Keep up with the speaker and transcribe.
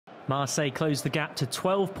Marseille closed the gap to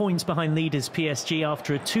 12 points behind leaders PSG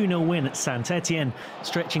after a 2-0 win at Saint-Etienne,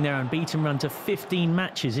 stretching their unbeaten run to 15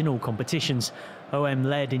 matches in all competitions. OM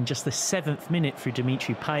led in just the 7th minute through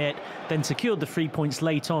Dimitri Payet, then secured the 3 points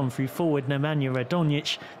late on through forward Nemanja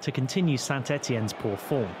Radonjic to continue Saint-Etienne's poor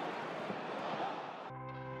form.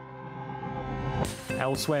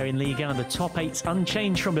 Elsewhere in Ligue 1, the top 8's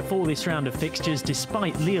unchanged from before this round of fixtures,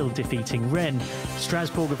 despite Lille defeating Rennes.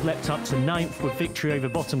 Strasbourg have leapt up to 9th with victory over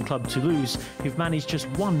bottom club Toulouse, who've managed just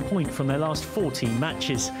 1 point from their last 14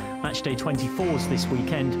 matches. Matchday 24's this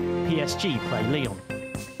weekend. PSG play Lyon.